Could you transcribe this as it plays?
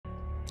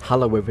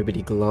Hello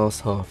everybody,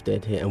 Glass Half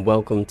Dead here, and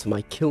welcome to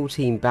my Kill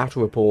Team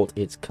Battle Report.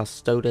 It's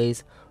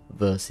Custodes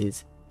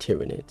versus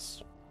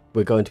Tyranids.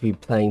 We're going to be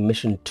playing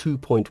Mission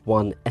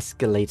 2.1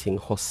 Escalating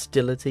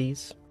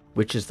Hostilities,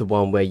 which is the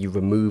one where you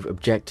remove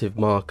objective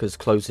markers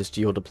closest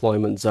to your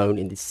deployment zone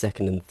in the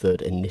second and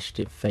third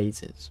initiative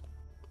phases.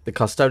 The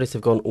Custodes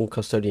have gone all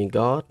Custodian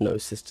Guard, no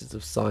Sisters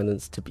of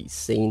Silence to be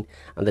seen,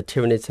 and the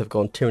Tyranids have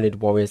gone Tyranid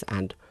Warriors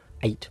and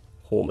 8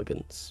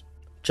 Hormigans.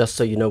 Just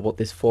so you know what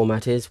this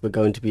format is, we're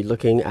going to be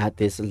looking at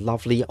this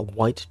lovely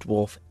White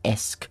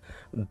Dwarf-esque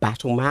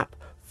battle map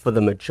for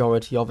the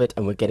majority of it,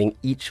 and we're getting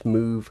each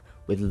move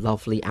with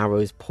lovely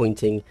arrows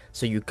pointing,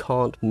 so you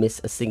can't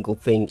miss a single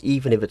thing.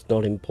 Even if it's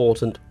not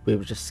important, we'll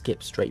just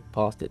skip straight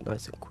past it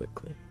nice and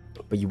quickly.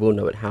 But you will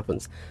know it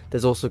happens.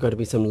 There's also going to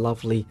be some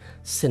lovely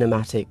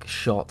cinematic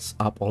shots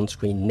up on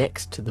screen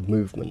next to the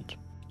movement.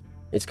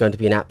 It's going to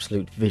be an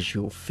absolute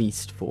visual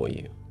feast for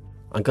you.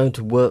 I'm going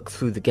to work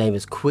through the game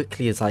as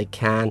quickly as I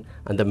can,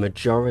 and the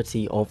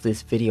majority of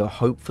this video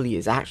hopefully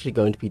is actually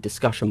going to be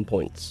discussion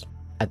points.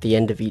 At the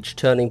end of each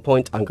turning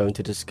point, I'm going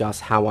to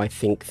discuss how I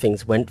think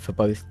things went for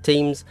both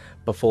teams.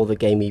 Before the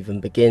game even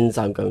begins,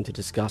 I'm going to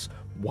discuss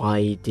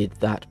why did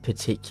that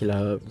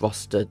particular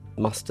roster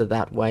muster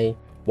that way,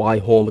 why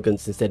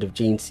Hormigans instead of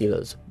Gene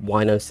Sealers,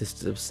 why no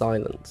Sisters of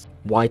Silence,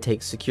 why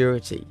take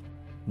security,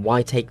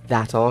 why take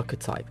that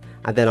archetype,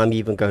 and then I'm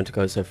even going to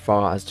go so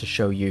far as to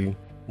show you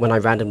when I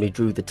randomly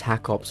drew the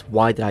TAC ops,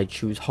 why did I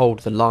choose hold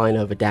the line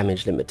over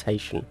damage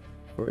limitation,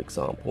 for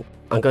example.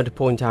 I'm going to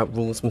point out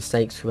rules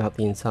mistakes throughout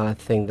the entire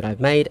thing that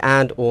I've made,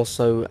 and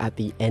also at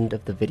the end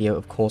of the video,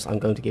 of course, I'm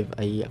going to give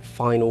a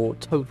final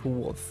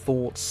total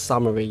thought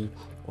summary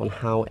on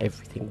how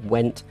everything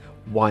went,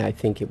 why I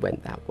think it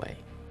went that way.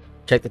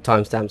 Check the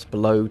timestamps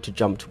below to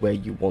jump to where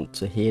you want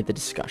to hear the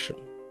discussion.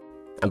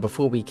 And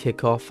before we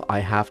kick off, I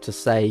have to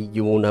say,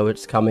 you all know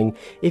it's coming.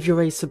 If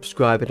you're a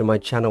subscriber to my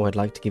channel, I'd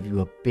like to give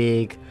you a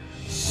big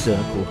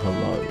circle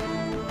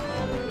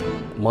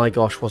hello. My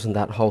gosh, wasn't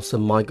that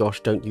wholesome? My gosh,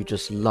 don't you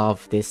just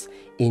love this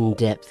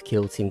in-depth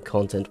Kill Team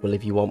content? Well,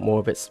 if you want more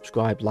of it,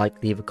 subscribe,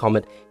 like, leave a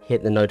comment,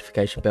 hit the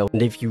notification bell.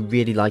 And if you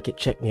really like it,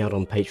 check me out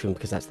on Patreon,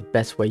 because that's the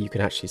best way you can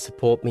actually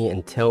support me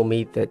and tell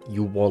me that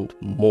you want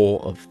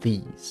more of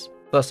these.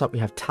 First up, we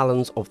have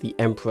Talons of the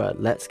Emperor.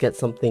 Let's get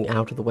something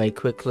out of the way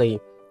quickly.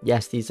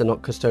 Yes, these are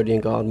not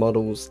Custodian Guard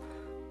models,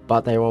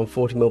 but they're on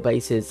 40mm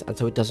bases, and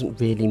so it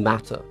doesn't really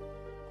matter.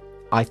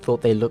 I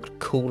thought they looked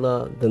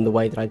cooler than the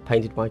way that I'd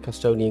painted my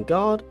Custodian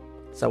Guard,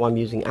 so I'm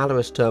using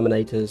Alaris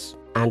Terminators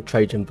and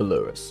Trajan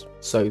Valurus,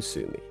 so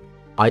sue me.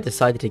 I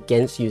decided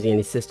against using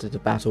any Sisters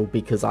of Battle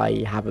because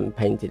I haven't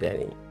painted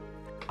any.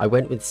 I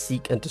went with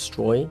Seek and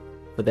Destroy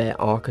for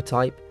their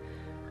archetype,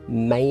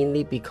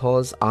 mainly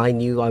because I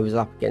knew I was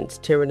up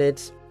against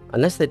Tyranids.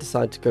 Unless they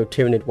decide to go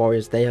Tyranid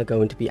Warriors, they are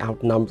going to be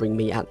outnumbering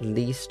me at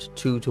least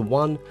 2 to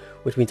 1,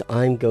 which means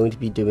I'm going to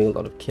be doing a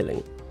lot of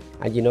killing.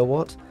 And you know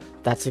what?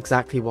 That's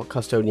exactly what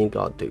Custodian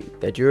Guard do.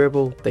 They're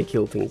durable, they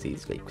kill things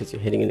easily, because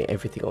you're hitting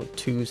everything on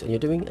 2s and you're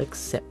doing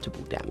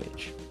acceptable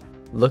damage.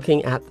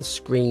 Looking at the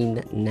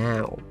screen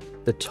now,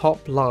 the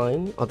top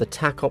line are the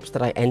TAC ops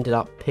that I ended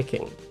up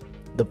picking.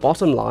 The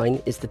bottom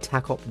line is the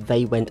TAC op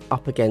they went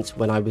up against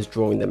when I was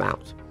drawing them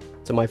out.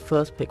 So my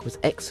first pick was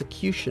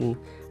Execution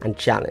and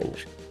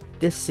Challenge.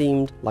 This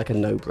seemed like a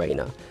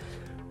no-brainer.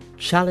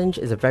 Challenge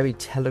is a very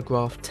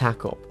telegraphed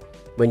TAC op.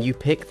 When you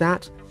pick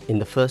that, in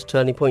the first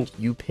turning point,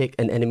 you pick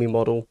an enemy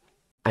model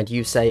and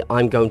you say,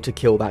 I'm going to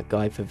kill that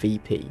guy for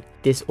VP.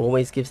 This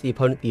always gives the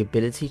opponent the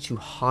ability to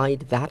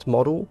hide that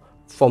model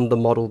from the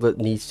model that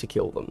needs to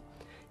kill them.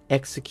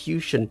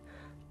 Execution,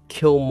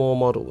 kill more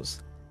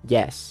models.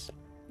 Yes,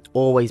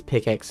 always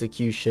pick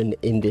Execution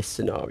in this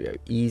scenario.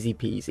 Easy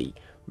peasy.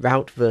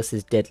 Rout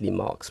versus Deadly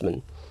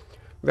Marksman.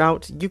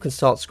 Rout, you can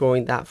start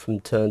scoring that from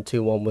turn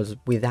 2 onwards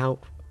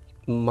without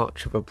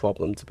much of a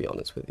problem, to be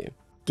honest with you.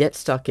 Get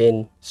stuck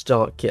in,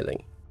 start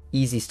killing.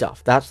 Easy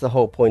stuff. That's the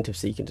whole point of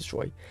Seek and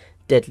Destroy.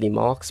 Deadly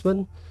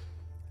Marksman,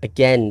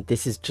 again,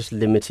 this is just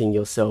limiting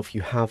yourself.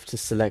 You have to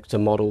select a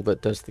model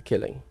that does the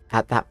killing.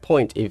 At that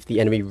point, if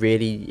the enemy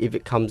really, if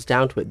it comes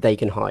down to it, they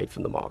can hide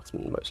from the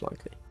marksman, most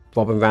likely.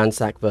 Rob and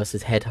Ransack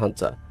versus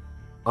Headhunter.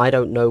 I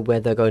don't know where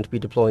they're going to be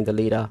deploying the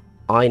leader.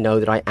 I know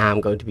that I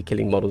am going to be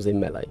killing models in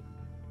melee.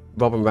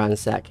 Rob and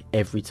Ransack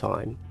every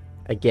time.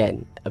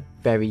 Again, a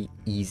very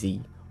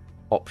easy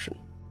option.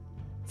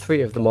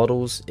 3 of the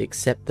models,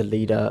 except the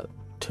leader,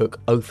 took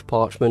Oath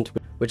Parchment,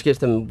 which gives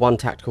them 1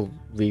 tactical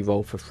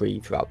reroll for free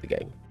throughout the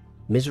game.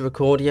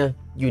 Misericordia,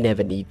 you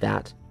never need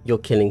that. You're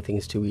killing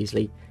things too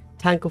easily.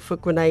 Tank or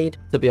Foot Grenade,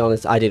 to be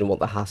honest, I didn't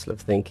want the hassle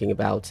of thinking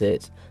about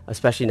it,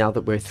 especially now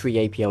that we're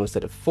 3 APL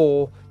instead of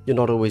 4. You're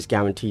not always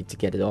guaranteed to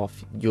get it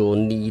off. You're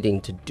needing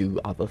to do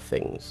other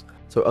things.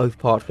 So Oath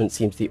Parchment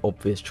seems the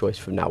obvious choice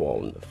from now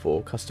on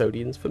for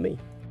Custodians for me.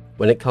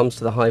 When it comes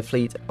to the High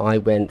Fleet, I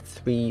went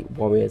 3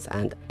 Warriors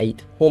and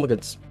 8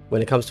 Hormigans.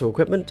 When it comes to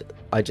equipment,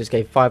 I just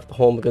gave 5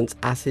 Hormigans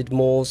Acid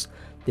Maws.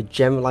 The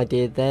general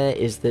idea there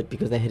is that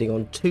because they're hitting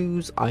on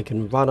 2s, I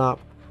can run up,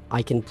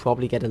 I can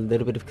probably get a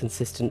little bit of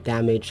consistent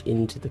damage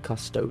into the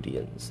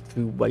Custodians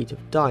through weight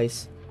of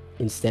dice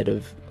instead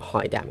of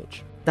high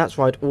damage. That's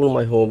right, all of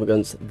my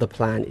Hormigons, the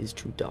plan is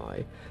to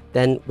die.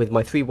 Then with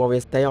my 3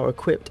 warriors, they are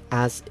equipped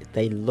as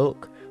they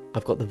look.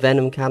 I've got the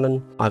Venom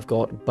Cannon, I've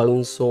got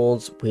Bone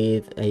Swords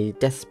with a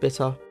Death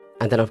Spitter,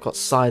 and then I've got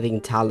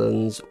Scything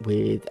Talons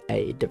with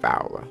a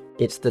Devourer.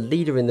 It's the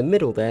leader in the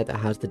middle there that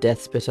has the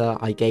Death Spitter.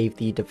 I gave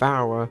the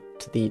Devourer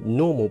to the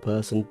normal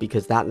person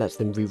because that lets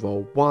them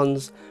reroll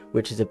 1s,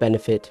 which is a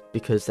benefit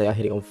because they are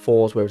hitting on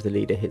 4s, whereas the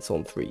leader hits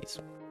on 3s.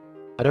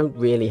 I don't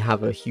really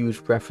have a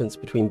huge preference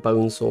between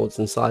Bone Swords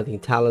and Scything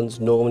Talons.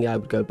 Normally I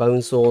would go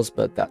Bone Swords,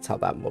 but that's how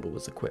that model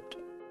was equipped.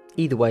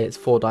 Either way, it's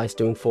 4 dice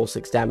doing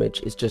 4/6 damage.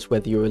 It's just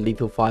whether you're a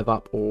lethal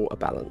 5-up or a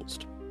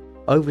balanced.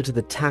 Over to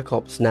the Tac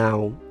Ops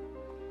now.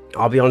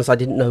 I'll be honest, I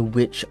didn't know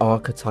which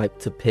archetype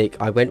to pick.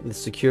 I went with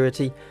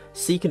Security.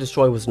 Seek and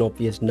Destroy was an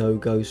obvious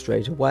no-go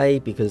straight away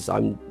because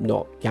I'm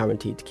not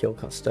guaranteed to kill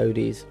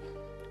Custodes.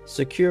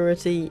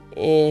 Security,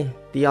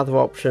 the other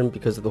option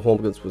because of the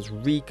Hormigons was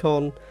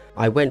Recon.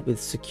 I went with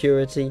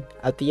Security.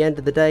 At the end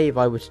of the day, if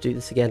I were to do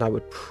this again, I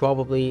would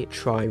probably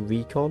try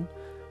Recon.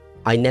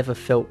 I never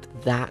felt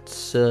that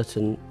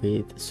certain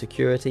with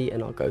Security,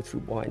 and I'll go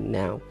through why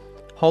now.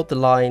 Hold the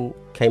Line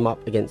came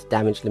up against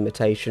Damage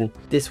Limitation.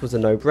 This was a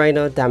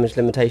no-brainer. Damage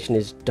Limitation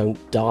is don't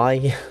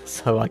die,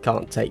 so I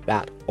can't take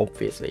that,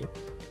 obviously.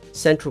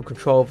 Central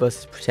Control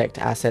versus Protect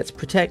Assets.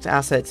 Protect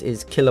Assets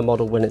is killer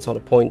model when it's on a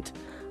point.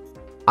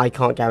 I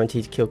can't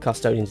guarantee to kill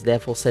Custodians,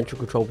 therefore Central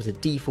Control was a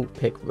default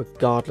pick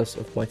regardless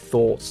of my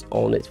thoughts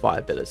on its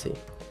viability.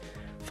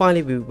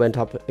 Finally, we went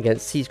up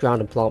against Seize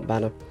Ground and Plant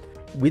Banner.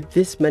 With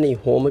this many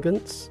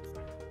Hormigons,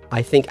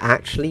 I think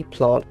actually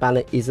Plant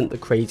Banner isn't the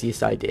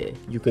craziest idea.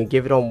 You can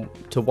give it on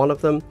to one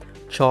of them,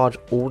 charge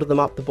all of them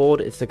up the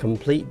board, it's a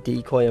complete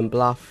decoy and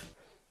bluff,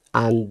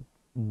 and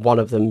one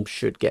of them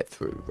should get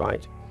through,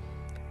 right?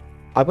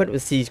 I went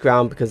with Seize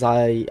Ground because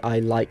I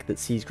like that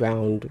Seize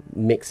Ground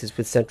mixes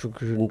with Central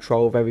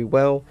Control very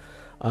well.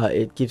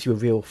 It gives you a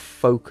real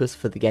focus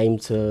for the game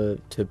to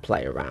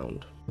play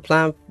around. The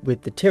plan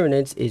with the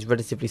Tyranids is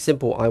relatively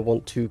simple. I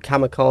want to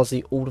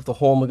kamikaze all of the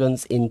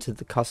Hormigons into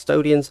the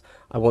Custodians.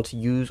 I want to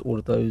use all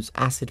of those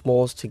Acid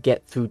Maws to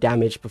get through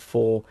damage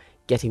before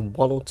getting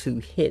 1 or 2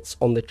 hits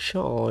on the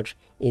charge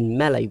in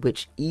melee,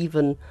 which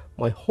even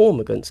my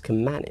Hormigons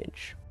can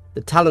manage.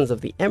 The Talons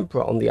of the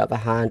Emperor, on the other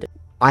hand,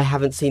 I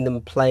haven't seen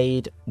them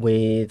played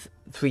with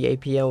 3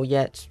 APL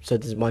yet, so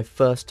this is my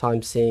first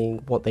time seeing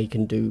what they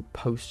can do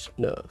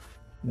post-nerf.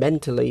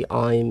 Mentally,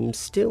 I'm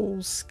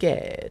still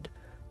scared,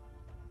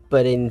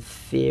 but in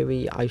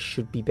theory I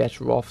should be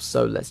better off,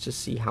 so let's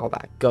just see how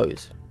that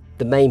goes.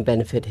 The main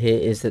benefit here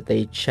is that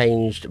they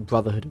changed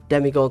Brotherhood of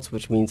Demigods,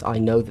 which means I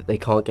know that they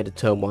can't get a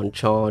turn 1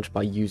 charge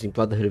by using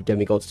Brotherhood of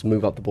Demigods to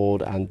move up the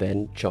board and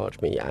then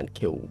charge me and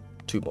kill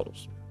 2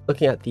 models.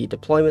 Looking at the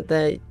deployment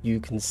there, you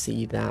can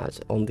see that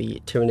on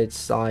the Tyranids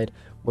side,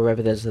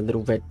 wherever there's a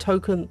little red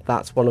token,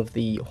 that's one of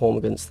the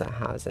Hormigons that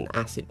has an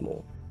Acid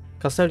Maw.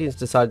 Custodians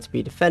decided to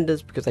be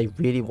defenders because they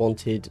really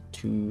wanted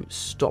to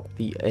stop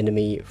the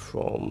enemy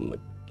from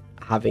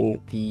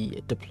having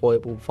the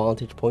deployable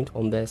vantage point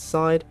on their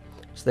side,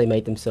 so they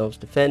made themselves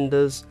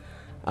defenders,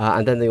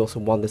 and then they also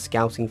won the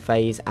scouting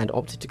phase and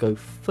opted to go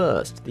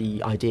first,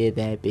 the idea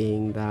there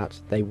being that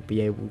they would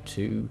be able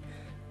to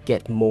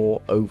get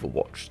more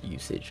Overwatch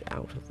usage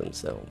out of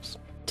themselves.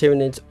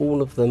 Tyranids,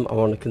 all of them are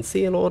on a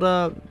conceal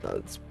order.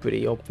 That's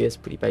pretty obvious,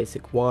 pretty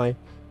basic why,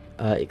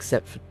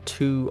 except for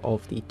 2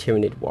 of the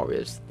Tyranid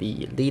warriors,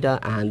 the leader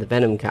and the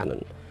Venom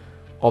Cannon.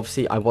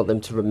 Obviously I want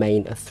them to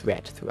remain a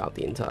threat throughout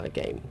the entire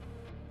game.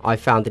 I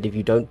found that if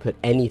you don't put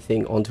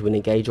anything onto an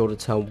engage order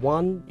turn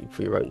 1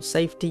 for your own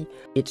safety,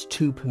 it's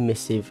too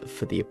permissive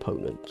for the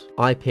opponent.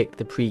 I picked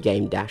the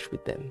pre-game dash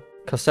with them.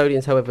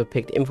 Custodians, however,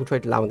 picked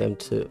Infiltrate, allowing them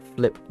to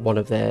flip one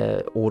of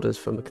their orders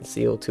from a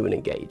conceal to an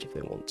engage if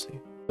they want to.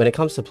 When it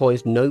comes to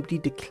ploys, nobody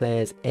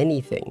declares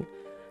anything.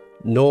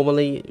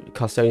 Normally,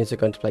 Custodians are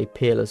going to play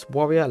Peerless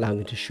Warrior, allowing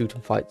them to shoot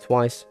and fight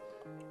twice,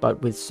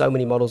 but with so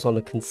many models on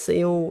a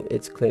conceal,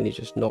 it's clearly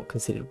just not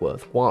considered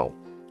worthwhile,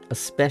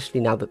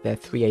 especially now that they're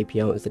 3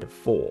 APL instead of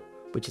 4,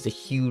 which is a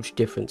huge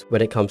difference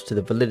when it comes to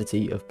the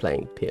validity of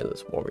playing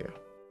Peerless Warrior.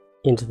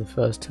 Into the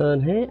first turn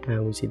here,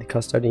 and we see the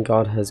Custodian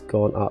Guard has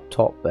gone up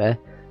top there.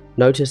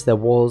 Notice there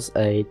was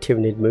a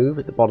Tyranid move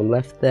at the bottom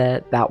left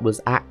there. That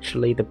was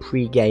actually the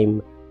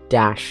pre-game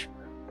dash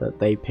that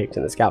they picked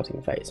in the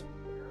scouting phase.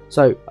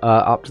 So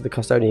up to the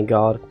Custodian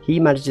Guard. He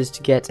manages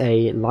to get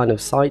a line of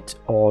sight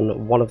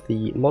on one of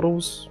the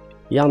models.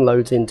 He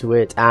unloads into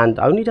it and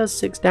only does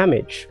 6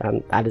 damage,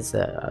 and that is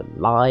a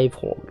live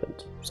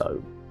Hormigant.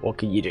 So what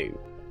can you do?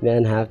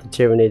 Then have the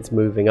Tyranids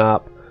moving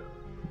up.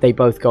 They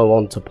both go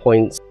on to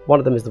points. One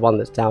of them is the one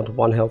that's down to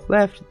 1 health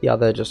left. The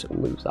other just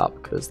moves up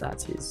because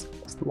that's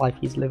the life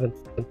he's living.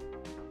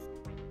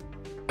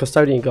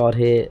 Custodian Guard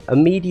here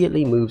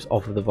immediately moves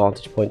off of the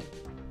vantage point.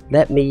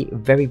 Let me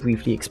very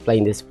briefly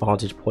explain this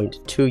vantage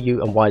point to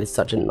you and why it is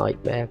such a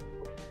nightmare.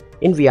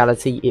 In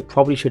reality, it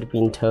probably should have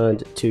been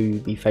turned to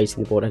be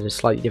facing the board at a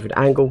slightly different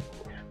angle,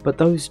 but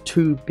those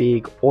two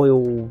big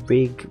oil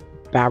rig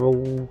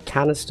barrel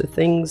canister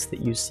things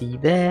that you see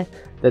there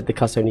that the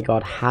Custodian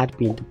Guard had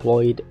been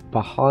deployed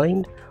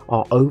behind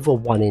are over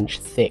 1 inch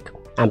thick,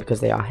 and because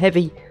they are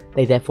heavy,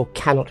 they therefore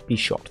cannot be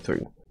shot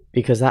through,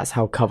 because that's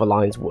how cover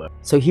lines work.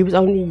 So he was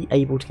only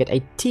able to get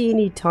a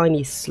teeny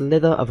tiny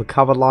slither of a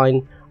cover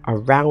line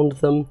around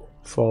them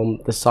from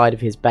the side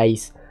of his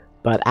base,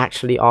 but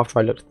actually after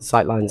I looked at the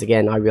sight lines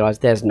again, I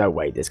realized there's no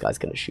way this guy's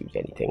going to shoot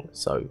anything,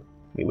 so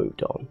we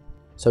moved on.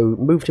 So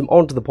moved him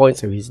onto the point,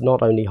 so he's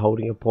not only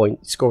holding a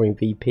point, scoring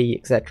VP,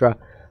 etc.,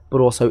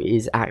 but also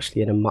is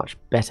actually in a much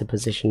better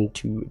position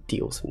to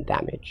deal some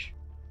damage.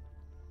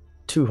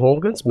 2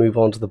 Hormiguns move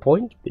on to the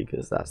point,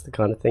 because that's the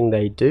kind of thing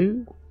they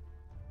do.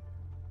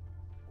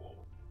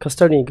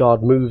 Custodian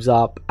Guard moves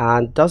up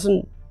and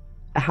doesn't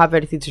have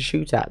anything to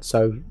shoot at,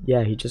 so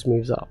yeah, he just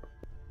moves up.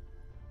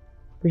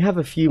 We have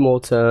a few more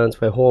turns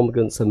where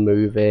Hormiguns are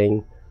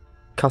moving,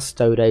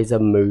 Custodes are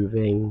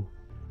moving,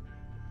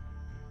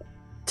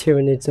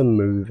 Tyranids are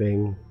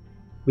moving.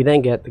 We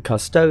then get the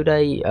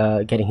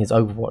Custode getting his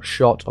Overwatch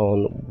shot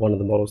on one of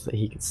the models that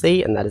he could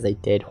see, and that is a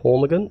dead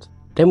Hormigant.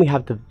 Then we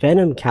have the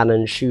Venom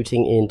Cannon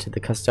shooting into the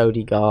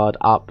Custodian Guard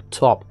up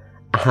top,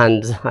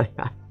 and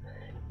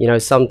you know,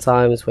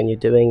 sometimes when you're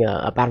doing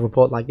a battle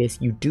report like this,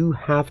 you do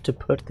have to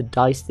put the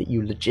dice that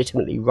you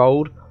legitimately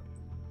rolled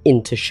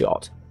into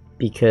shot,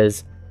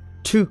 because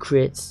 2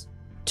 crits,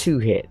 2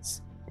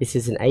 hits. This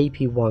is an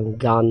AP1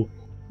 gun.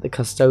 The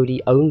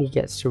Custodian only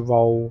gets to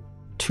roll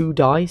 2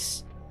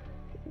 dice.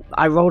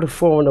 I rolled a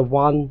 4 and a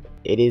 1.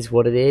 It is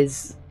what it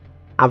is.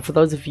 And for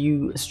those of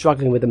you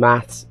struggling with the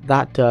maths,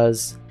 that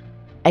does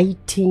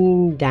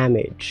 18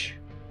 damage.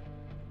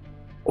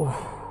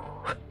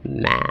 Oh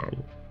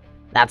man,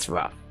 that's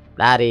rough.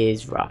 That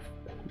is rough.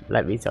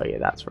 Let me tell you,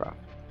 that's rough.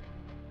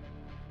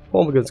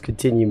 Hormiguns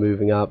continue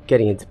moving up,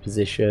 getting into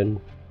position.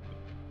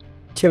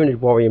 Tyranid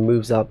Warrior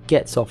moves up,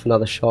 gets off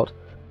another shot.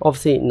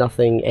 Obviously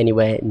nothing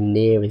anywhere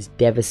near as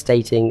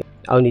devastating,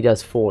 only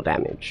does 4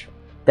 damage.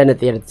 Then at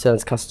the end of the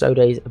turns,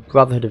 Custodes,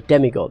 Brotherhood of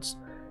Demigods.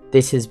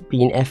 This has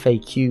been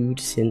FAQ'd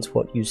since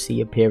what you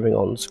see appearing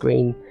on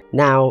screen.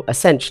 Now,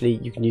 essentially,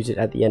 you can use it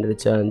at the end of the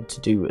turn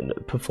to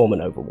perform an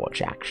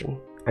Overwatch action.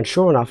 And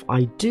sure enough,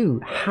 I do.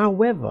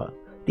 However,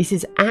 this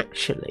is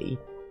actually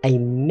a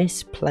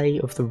misplay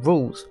of the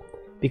rules,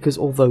 because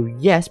although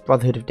yes,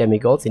 Brotherhood of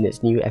Demigods in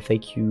its new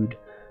FAQ'd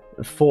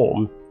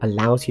form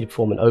allows you to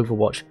perform an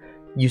Overwatch,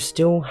 you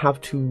still have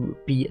to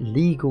be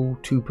legal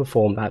to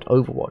perform that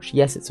Overwatch.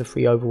 Yes, it's a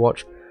free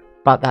Overwatch,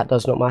 but that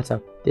does not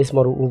matter. This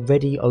model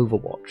already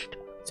Overwatched,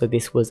 so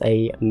this was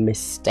a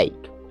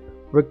mistake.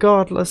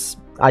 Regardless,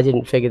 I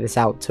didn't figure this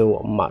out till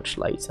much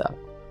later.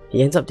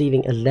 He ends up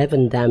dealing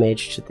 11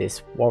 damage to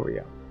this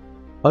warrior.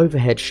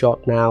 Overhead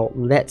shot now.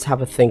 Let's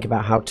have a think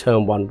about how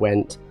turn 1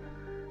 went.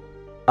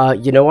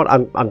 You know what?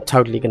 I'm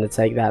totally going to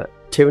take that.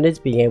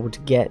 Tyranids being able to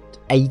get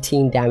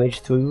 18 damage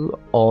through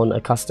on a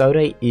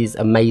Custode is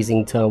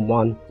amazing turn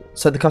 1.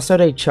 So the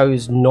Custode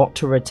chose not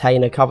to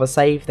retain a cover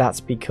save. That's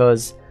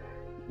because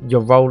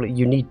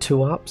you need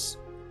 2-ups,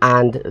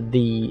 and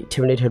the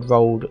Tyranid had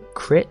rolled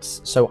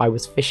crits, so I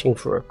was fishing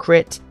for a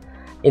crit.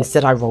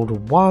 Instead I rolled a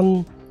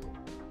 1.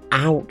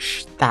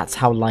 Ouch, that's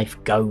how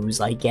life goes,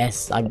 I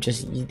guess. I'm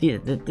just,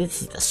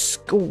 this is the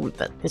school,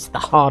 this is the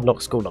hard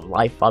knock school of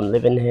life I'm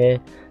living here,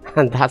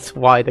 and that's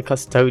why the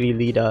Custodian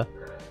leader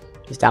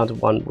is down to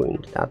 1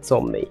 wound. That's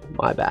on me,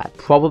 my bad.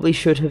 Probably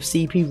should have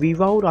CP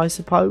rerolled, I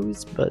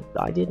suppose, but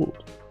I didn't.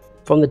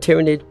 From the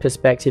Tyranid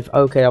perspective,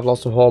 okay, I've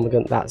lost a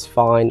Hormigant, that's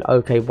fine.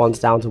 Okay, one's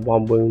down to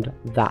 1 wound,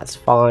 that's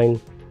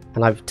fine.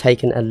 And I've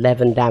taken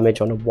 11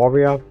 damage on a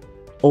warrior.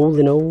 All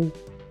in all,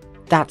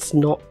 that's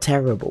not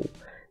terrible.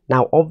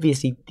 Now,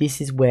 obviously,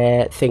 this is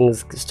where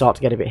things start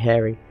to get a bit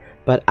hairy.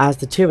 But as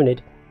the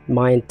Tyranid,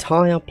 my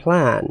entire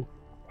plan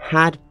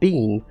had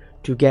been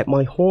to get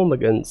my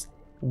Hormigants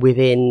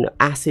within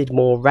Acid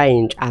Maw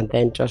range and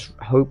then just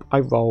hope I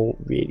roll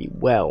really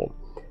well.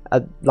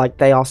 Like,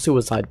 they are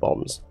suicide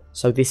bombs.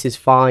 So this is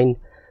fine.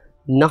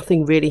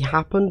 Nothing really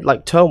happened.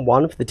 Like, turn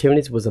 1 for the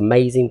Tyranids was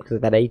amazing because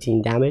of that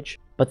 18 damage.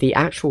 But the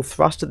actual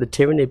thrust of the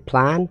Tyranid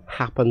plan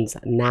happens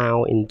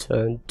now in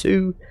turn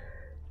 2.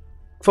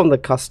 From the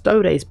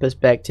Custodes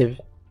perspective,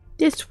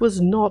 this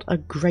was not a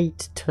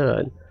great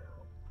turn.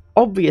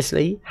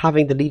 Obviously,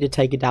 having the leader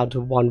taken down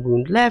to 1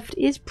 wound left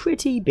is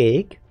pretty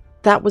big.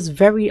 That was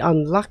very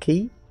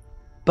unlucky.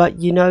 But,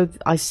 you know,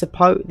 I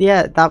suppose,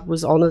 yeah, that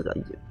was on a...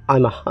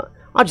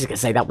 I'm just going to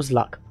say that was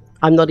luck.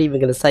 I'm not even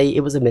going to say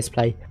it was a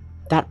misplay.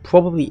 That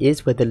probably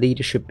is where the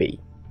leader should be.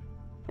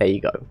 There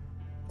you go.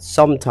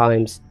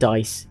 Sometimes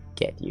dice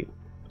get you.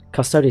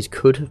 Custodes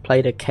could have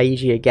played a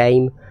cagier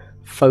game,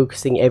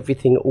 focusing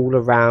everything all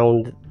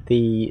around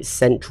the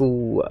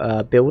central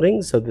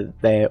building so that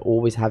they're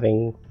always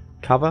having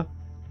cover,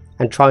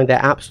 and trying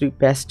their absolute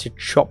best to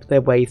chop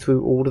their way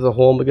through all of the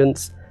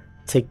Hormigants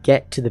to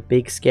get to the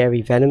big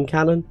scary Venom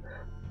Cannon.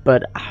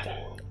 But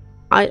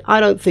I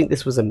don't think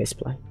this was a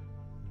misplay.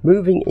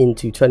 Moving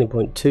into turning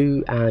point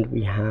 2, and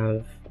we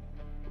have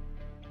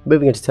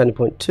Moving into turning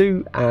point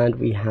 2, and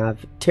we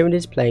have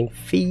Tyranids playing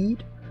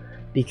feed,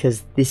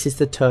 because this is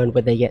the turn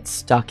where they get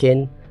stuck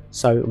in,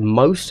 so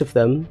most of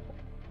them,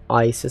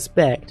 I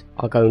suspect,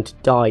 are going to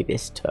die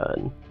this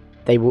turn.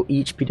 They will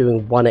each be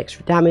doing 1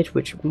 extra damage,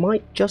 which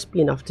might just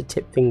be enough to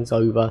tip things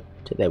over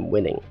to them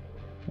winning.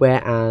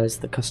 Whereas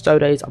the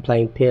Custodes are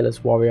playing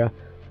Peerless Warrior,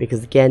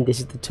 because again, this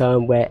is the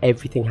turn where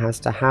everything has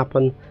to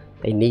happen.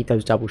 They need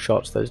those double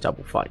shots, those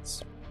double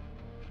fights.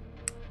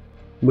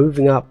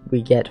 Moving up,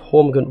 we get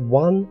Hormigant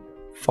 1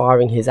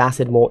 firing his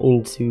Acid Maw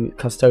into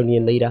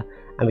Custodian Leader,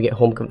 and we get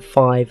Hormigant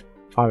 5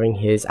 firing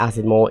his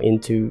Acid Maw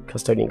into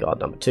Custodian Guard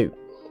number 2.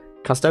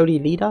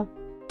 Custodian Leader,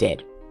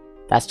 dead.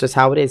 That's just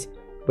how it is.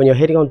 When you're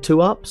hitting on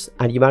 2-ups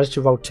and you manage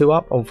to roll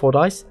 2-up on 4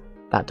 dice,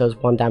 that does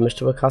 1 damage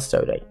to a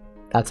Custode.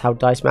 That's how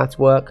dice maths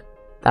work.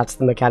 That's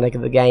the mechanic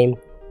of the game.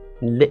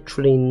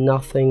 Literally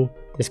nothing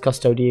this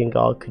Custodian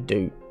Guard could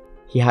do.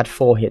 He had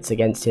 4 hits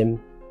against him.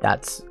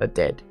 That's a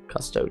dead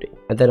Custodian.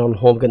 And then on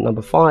Hormigant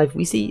number 5,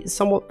 we see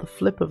somewhat the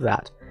flip of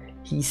that.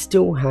 He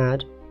still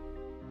had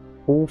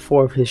all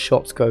 4 of his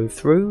shots go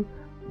through,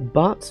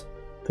 but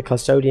the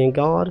Custodian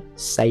Guard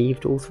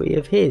saved all 3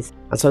 of his.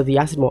 And so the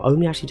Acid Maw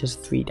only actually does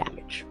 3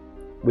 damage,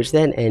 which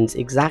then ends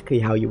exactly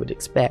how you would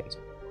expect.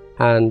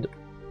 And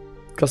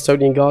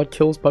Custodian Guard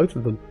kills both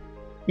of them.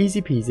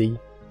 Easy peasy,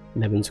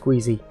 lemon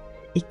squeezy.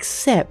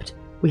 Except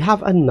we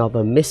have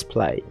another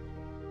misplay.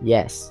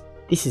 Yes,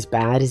 this is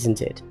bad,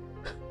 isn't it?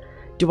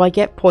 Do I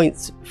get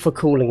points for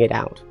calling it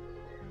out?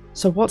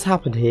 So what's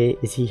happened here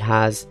is he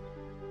has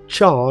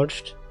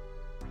charged,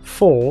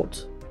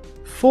 fought,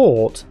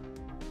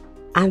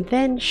 and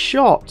then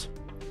shot.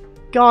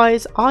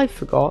 Guys, I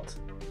forgot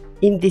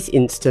in this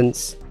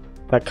instance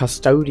that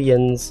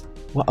Custodians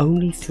were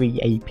only 3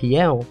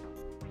 APL.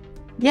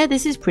 Yeah,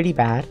 this is pretty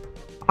bad.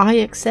 I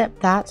accept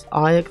that,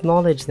 I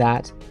acknowledge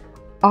that.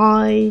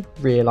 I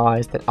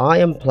realise that I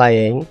am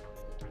playing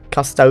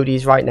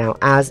Custodes right now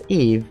as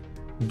if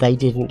they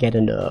didn't get a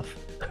nerf.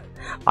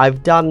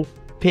 I've done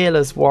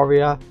Peerless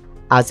Warrior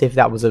as if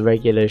that was a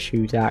regular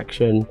shoot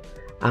action,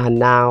 and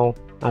now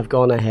I've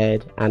gone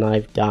ahead and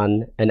I've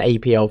done an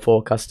APL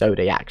 4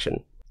 Custode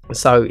action.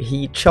 So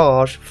he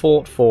charged,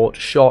 fought,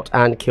 shot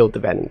and killed the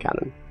Venom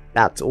Cannon.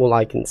 That's all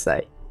I can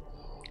say.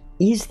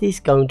 Is this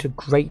going to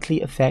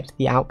greatly affect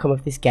the outcome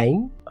of this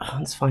game?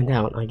 Let's find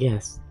out, I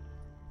guess.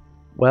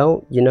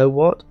 Well, you know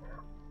what?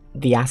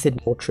 The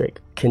Acid Maw trick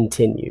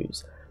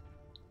continues.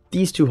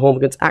 These 2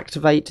 Hormigants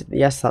activate.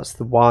 Yes, that's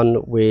the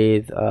one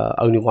with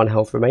only 1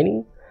 health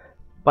remaining,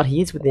 but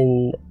he is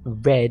within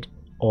red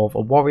of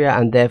a warrior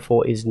and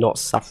therefore is not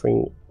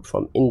suffering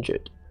from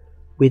injured.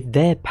 With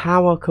their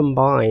power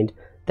combined,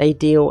 they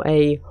deal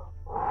a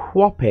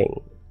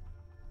whopping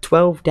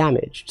 12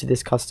 damage to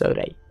this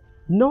Custode.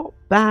 Not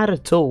bad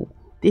at all.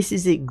 This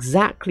is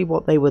exactly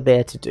what they were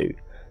there to do.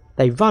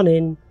 They run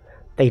in,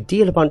 they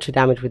deal a bunch of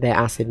damage with their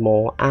Acid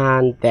Maw,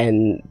 and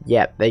then,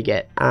 yep, they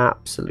get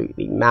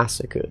absolutely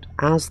massacred,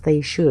 as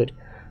they should.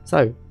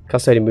 So,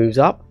 Custodian moves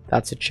up,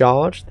 that's a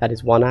charge, that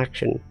is 1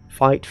 action.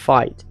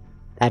 Fight,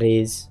 that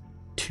is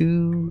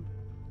 2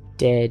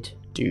 dead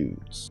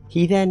dudes.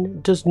 He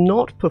then does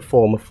not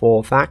perform a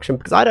 4th action,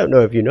 because I don't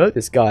know if you know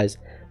this, guys,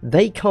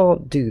 they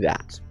can't do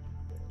that.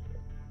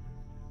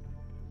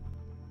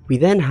 We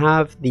then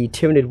have the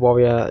Tyranid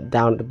Warrior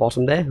down at the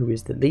bottom there, who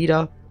is the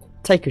leader,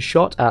 take a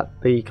shot at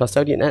the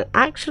Custodian and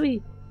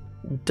actually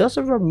does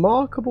a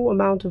remarkable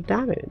amount of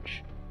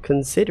damage,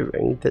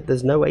 considering that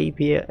there's no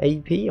AP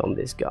on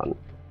this gun,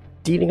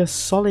 dealing a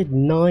solid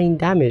 9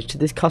 damage to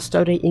this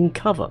Custode in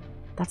cover.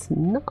 That's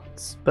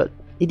nuts, but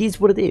it is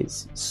what it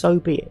is, so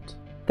be it.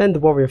 Then the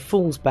warrior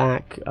falls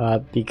back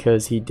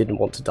because he didn't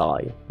want to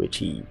die, which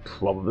he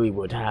probably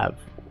would have.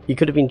 He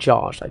could have been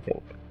charged, I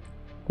think.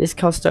 This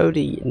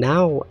Custode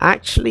now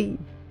actually,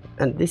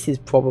 and this is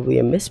probably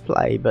a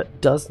misplay,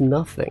 but does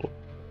nothing.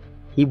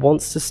 He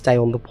wants to stay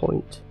on the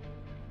point.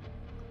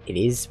 It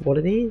is what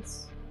it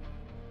is.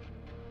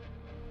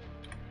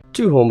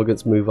 2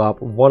 Hormigants move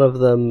up. One of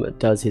them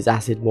does his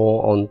Acid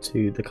Maw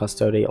onto the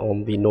Custode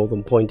on the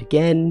northern point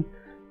again,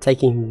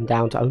 taking him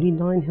down to only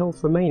 9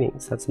 health remaining.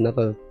 So that's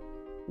another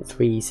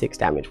 6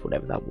 damage,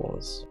 whatever that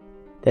was.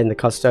 Then the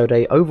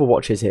Custode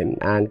overwatches him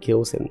and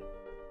kills him.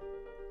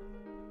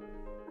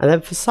 And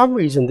then for some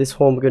reason this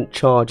Hormigant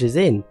charges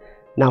in.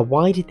 Now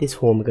why did this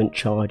Hormigant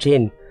charge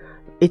in?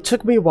 It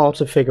took me a while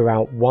to figure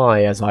out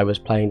why as I was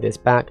playing this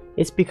back.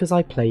 It's because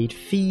I played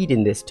feed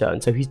in this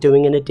turn, so he's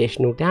doing an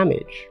additional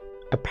damage.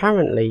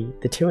 Apparently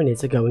the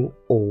Tyranids are going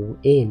all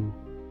in.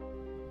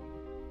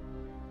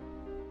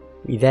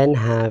 We then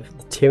have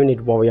the Tyranid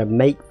Warrior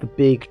make the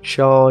big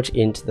charge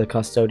into the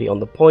Custode on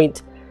the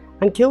point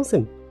and kills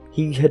him.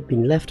 He had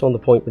been left on the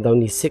point with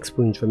only 6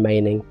 wounds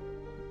remaining.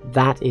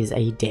 That is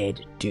a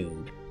dead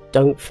dude.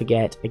 Don't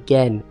forget,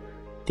 again,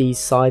 these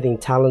scything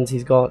talons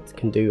he's got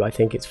can do, I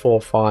think it's 4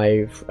 or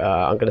 5,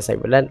 I'm going to say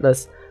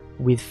relentless.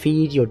 With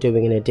feed you're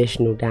doing an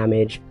additional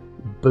damage,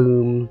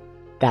 boom,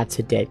 that's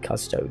a dead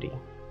Custode.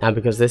 And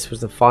because this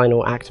was the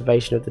final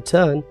activation of the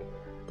turn,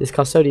 this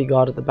Custodian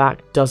guard at the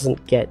back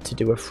doesn't get to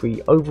do a free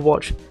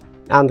overwatch,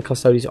 and the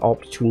Custodes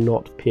opt to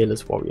not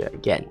Peerless Warrior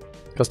again.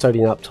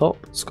 Custodian up top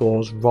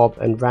scores Rob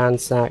and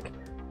Ransack,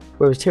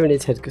 whereas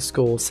Tyranids had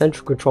scored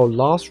Central Control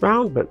last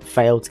round but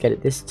failed to get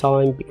it this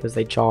time because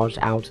they charged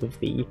out of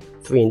the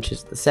 3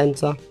 inches at the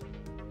centre,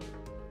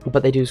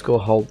 but they do score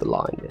Hold the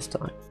Line this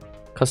time.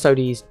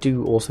 Custodes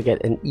do also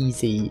get an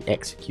easy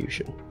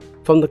execution.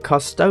 From the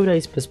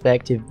Custodes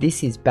perspective,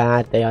 this is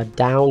bad. They are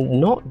down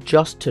not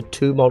just to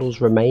 2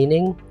 models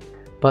remaining,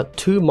 but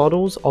 2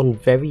 models on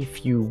very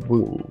few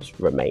wounds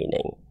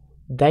remaining.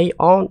 They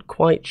aren't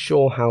quite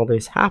sure how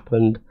this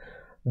happened.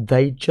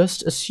 They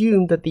just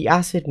assume that the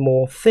acid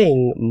maw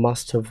thing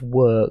must have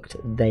worked,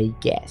 they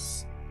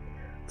guess.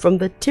 From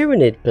the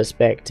Tyranid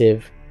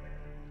perspective,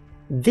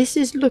 this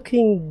is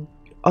looking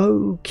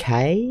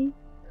okay,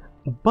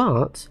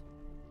 but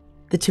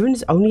the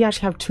Tyranids only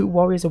actually have 2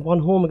 warriors and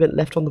 1 Hormigant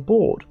left on the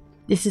board.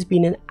 This has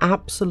been an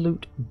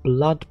absolute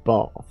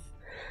bloodbath.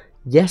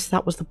 Yes,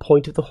 that was the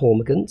point of the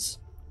Hormigants,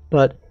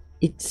 but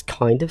it's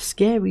kind of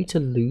scary to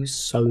lose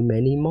so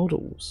many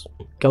models.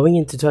 Going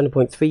into turning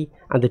point 3,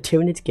 and the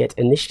Tyranids get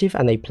initiative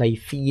and they play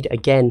feed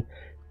again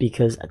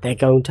because they're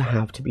going to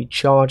have to be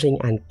charging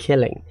and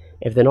killing.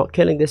 If they're not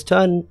killing this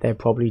turn, they're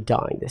probably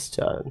dying this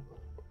turn.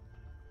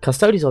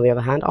 Custodes, on the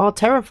other hand, are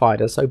terrified,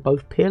 and so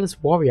both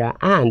Peerless Warrior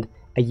and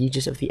a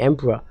Aegis of the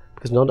Emperor,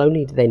 because not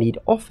only do they need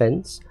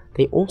offense,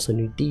 they also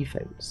need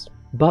defense.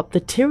 But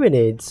the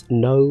Tyranids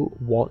know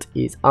what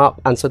is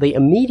up, and so they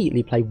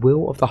immediately play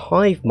Will of the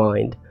Hive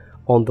Mind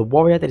on the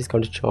warrior that is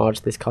going to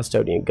charge this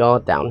Custodian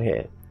Guard down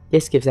here.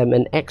 This gives them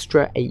an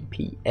extra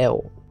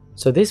APL.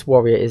 So this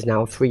warrior is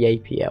now 3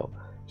 APL.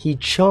 He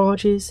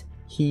charges,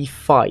 he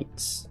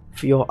fights.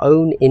 For your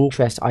own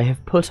interest, I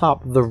have put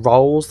up the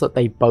rolls that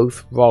they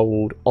both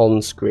rolled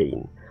on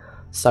screen.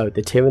 So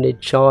the Tyranid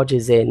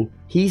charges in,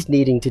 he's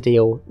needing to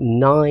deal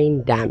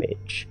 9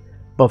 damage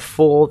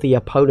before the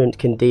opponent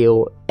can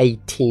deal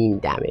 18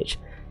 damage.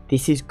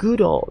 This is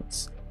good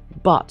odds,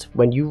 but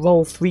when you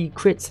roll 3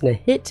 crits and a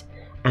hit,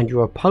 and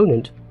your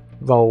opponent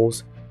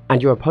rolls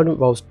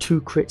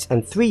 2 crits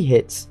and 3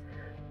 hits,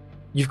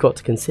 you've got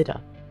to consider,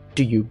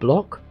 do you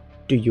block,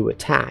 do you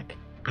attack,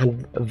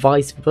 and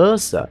vice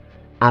versa.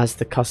 As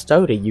the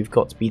Custodian, you've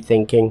got to be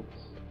thinking,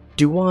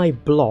 do I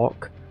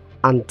block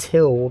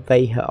until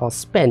they are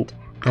spent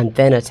and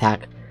then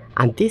attack?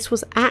 And this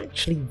was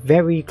actually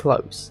very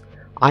close.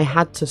 I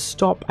had to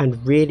stop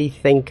and really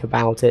think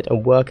about it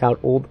and work out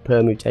all the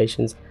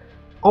permutations.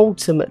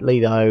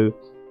 Ultimately though,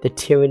 the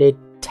Tyranid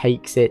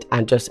takes it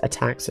and just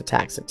attacks.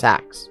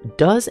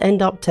 Does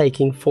end up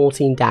taking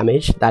 14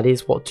 damage, that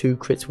is what 2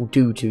 crits will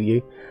do to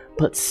you,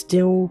 but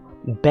still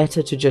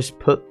better to just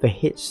put the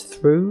hits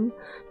through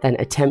than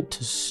attempt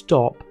to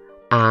stop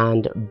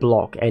and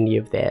block any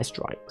of their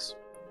strikes.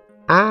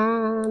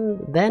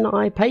 And then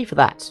I pay for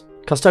that.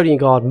 Custodian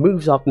Guard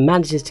moves up,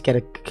 manages to get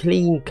a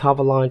clean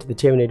cover line to the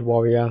Tyranid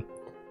Warrior,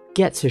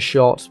 gets a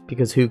shot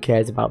because who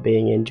cares about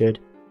being injured,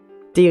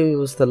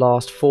 deals the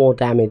last 4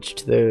 damage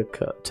to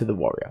the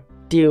warrior.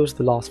 Deals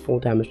the last 4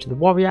 damage to the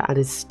warrior and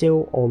is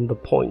still on the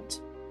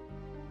point.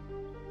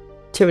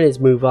 Tyranids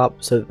move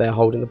up so that they're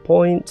holding the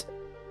point,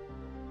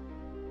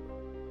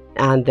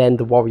 and then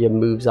the warrior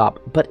moves up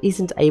but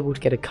isn't able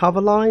to get a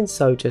cover line,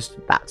 so just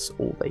that's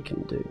all they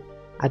can do.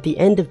 At the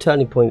end of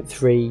turning point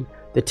 3,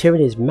 the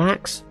Tyranids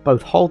max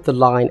both hold the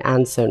line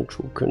and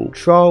central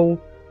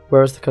control,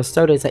 whereas the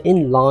Custodes are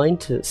in line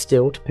to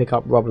pick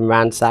up Rob and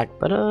Ransack,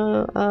 but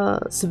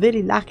are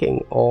severely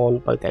lacking on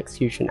both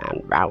execution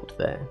and route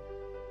there.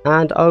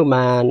 And oh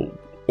man,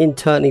 in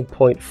turning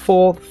point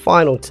 4, the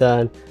final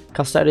turn,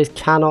 Custodes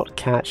cannot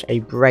catch a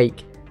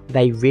break.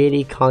 They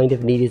really kind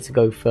of needed to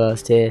go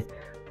first here,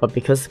 but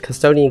because the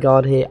Custodian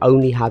Guard here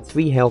only had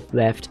 3 health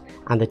left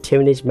and the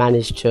Tyranids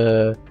managed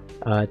to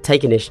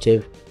take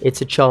initiative,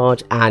 it's a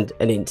charge and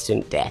an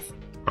instant death.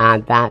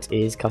 And that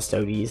is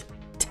Custodes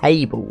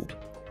tabled.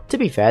 To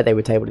be fair, they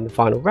were tabled in the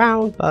final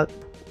round, but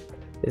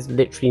there's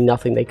literally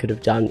nothing they could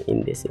have done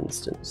in this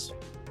instance.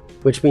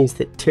 Which means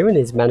that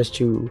Tyranids managed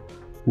to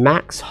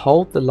max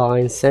hold the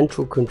line,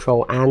 central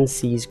control and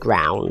seize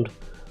ground,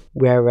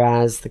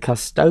 whereas the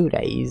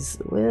Custodes,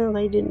 well,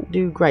 they didn't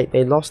do great.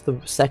 They lost the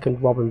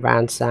second Rob and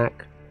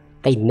Ransack.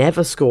 They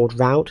never scored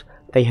rout.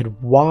 They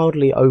had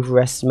wildly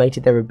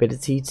overestimated their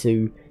ability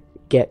to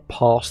get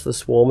past the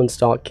swarm and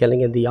start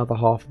killing in the other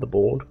half of the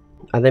board.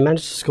 And they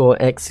managed to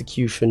score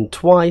execution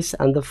twice,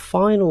 and the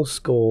final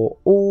score,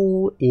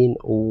 all in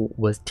all,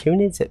 was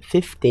Tyranids at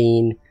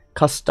 15,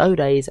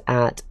 Custodes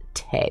at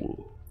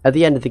 10. At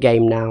the end of the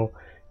game now,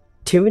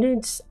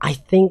 Tyranids, I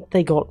think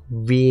they got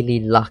really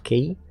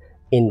lucky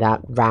in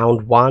that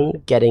round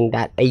 1, getting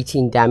that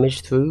 18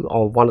 damage through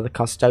on one of the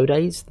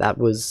Custodes. That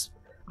was,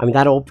 I mean,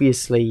 that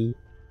obviously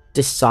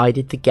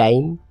decided the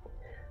game.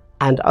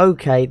 And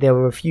okay, there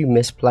were a few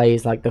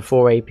misplays like the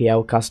 4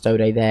 APL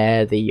Custode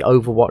there, the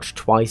Overwatch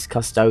twice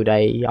Custode,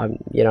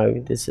 you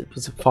know, this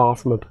was far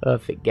from a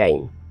perfect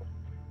game.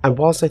 And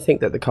whilst I think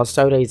that the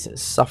Custodes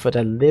suffered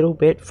a little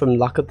bit from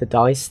luck of the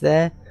dice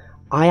there,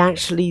 I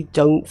actually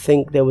don't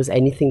think there was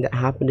anything that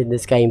happened in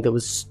this game that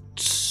was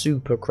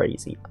super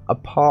crazy,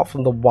 apart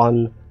from the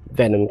one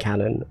venom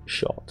cannon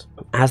shot.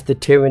 As the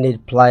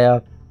Tyranid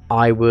player,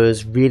 I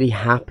was really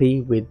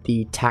happy with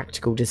the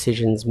tactical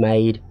decisions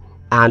made,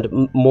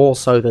 and more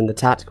so than the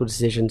tactical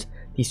decisions,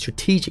 the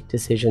strategic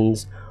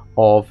decisions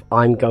of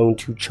I'm going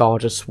to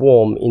charge a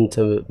swarm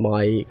into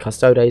my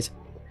Custodes,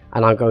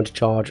 and I'm going to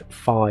charge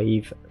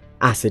 5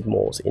 acid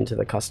maws into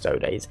the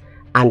Custodes,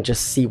 and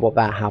just see what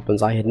that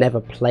happens. I had never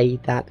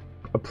played that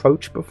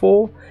approach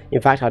before.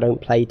 In fact, I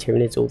don't play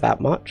Tyranids all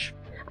that much,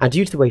 and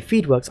due to the way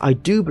feed works, I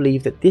do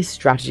believe that this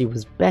strategy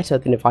was better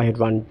than if I had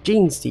run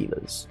Gene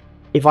Stealers.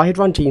 If I had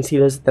run Gene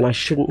Stealers, then I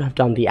shouldn't have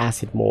done the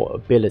acid maw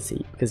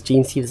ability, because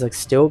Gene Stealers are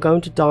still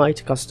going to die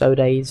to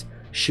Custodes,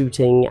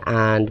 shooting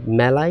and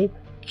melee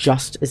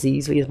just as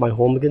easily as my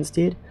Hormigans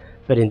did,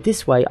 but in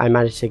this way I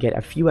managed to get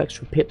a few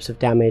extra pips of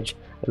damage,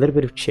 a little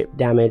bit of chip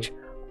damage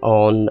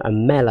on a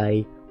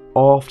melee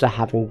after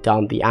having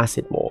done the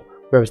acid maw,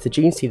 whereas the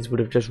Gene Stealers would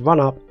have just run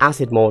up,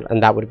 acid mawed,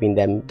 and that would have been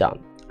them done.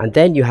 And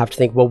then you have to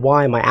think, well,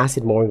 why am I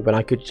acid mawing when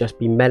I could just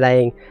be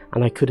meleeing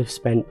and I could have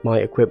spent my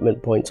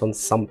equipment points on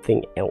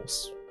something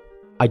else?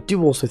 I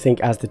do also think,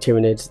 as the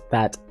Tyranids,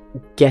 that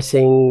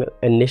getting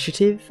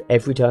initiative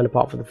every turn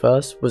apart from the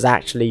first was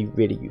actually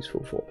really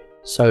useful for me.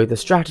 So the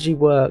strategy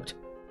worked,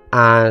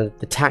 and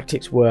the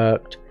tactics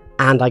worked,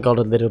 and I got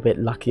a little bit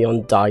lucky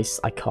on dice,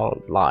 I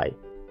can't lie.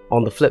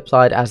 On the flip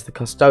side, as the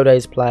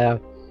Custodes player,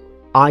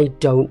 I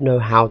don't know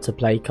how to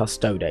play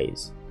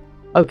Custodes.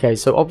 Okay,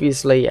 so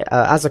obviously,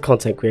 as a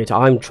content creator,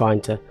 I'm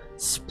trying to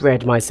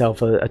spread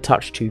myself a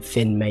touch too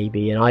thin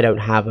maybe, and I don't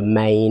have a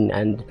main,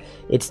 and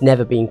it's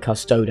never been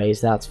Custodes,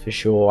 that's for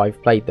sure.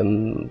 I've played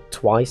them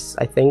twice,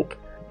 I think.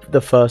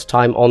 The first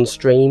time on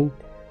stream,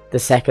 the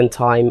second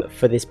time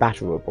for this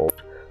battle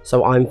report.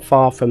 So I'm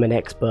far from an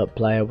expert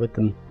player with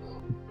them.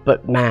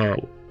 But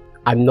man,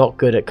 I'm not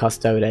good at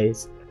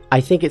Custodes. I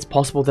think it's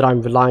possible that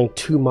I'm relying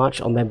too much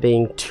on them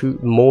being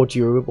more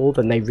durable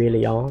than they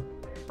really are.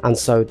 And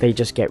so they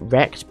just get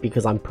wrecked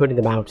because I'm putting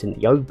them out in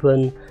the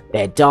open,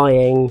 they're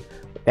dying,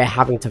 they're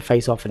having to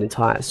face off an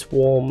entire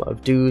swarm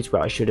of dudes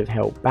where I should have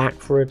held back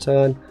for a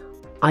turn.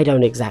 I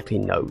don't exactly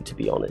know, to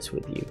be honest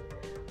with you.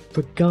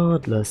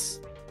 Regardless,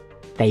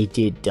 they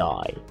did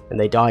die, and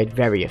they died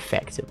very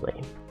effectively.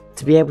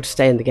 To be able to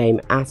stay in the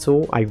game at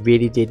all, I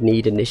really did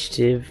need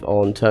initiative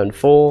on turn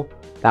 4.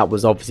 That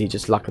was obviously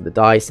just luck of the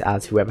dice,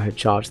 as whoever had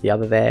charged the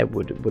other there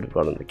would have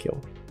gotten the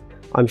kill.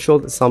 I'm sure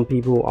that some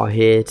people are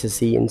here to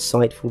see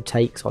insightful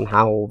takes on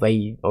how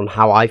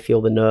I feel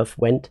the nerf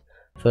went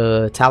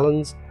for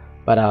Talons,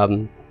 but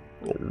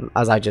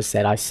as I just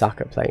said, I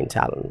suck at playing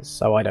Talons,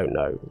 so I don't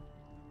know.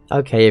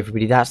 Okay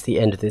everybody, that's the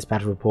end of this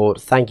battle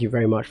report. Thank you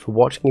very much for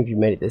watching if you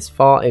made it this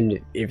far, and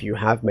if you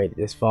have made it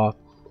this far,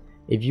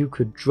 if you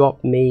could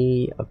drop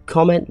me a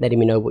comment letting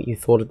me know what you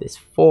thought of this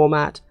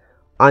format.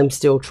 I'm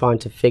still trying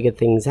to figure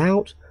things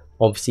out.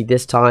 Obviously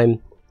this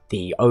time,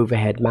 the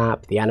overhead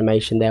map, the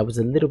animation there was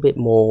a little bit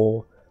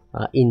more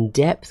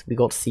in-depth. We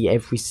got to see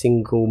every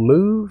single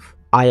move.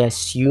 I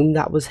assume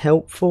that was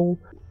helpful.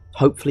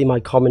 Hopefully my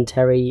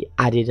commentary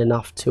added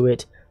enough to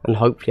it, and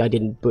hopefully I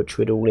didn't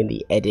butcher it all in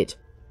the edit.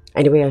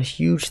 Anyway, a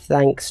huge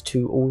thanks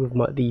to all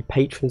of the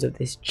patrons of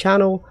this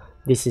channel.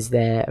 This is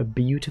their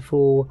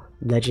beautiful,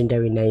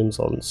 legendary names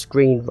on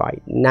screen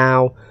right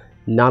now.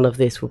 None of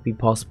this would be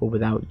possible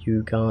without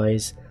you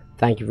guys.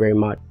 Thank you very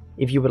much.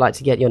 If you would like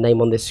to get your name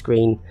on this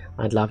screen,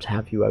 I'd love to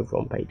have you over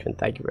on Patreon.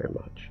 Thank you very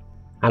much.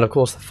 And of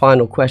course, the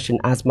final question,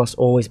 as must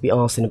always be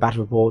asked in a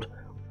battle report,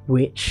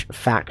 which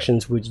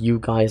factions would you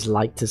guys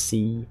like to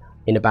see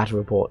in a battle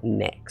report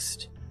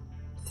next?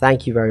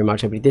 Thank you very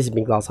much, everybody. This has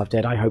been Glass Half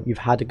Dead. I hope you've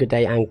had a good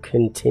day and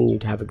continue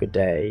to have a good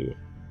day.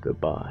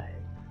 Goodbye.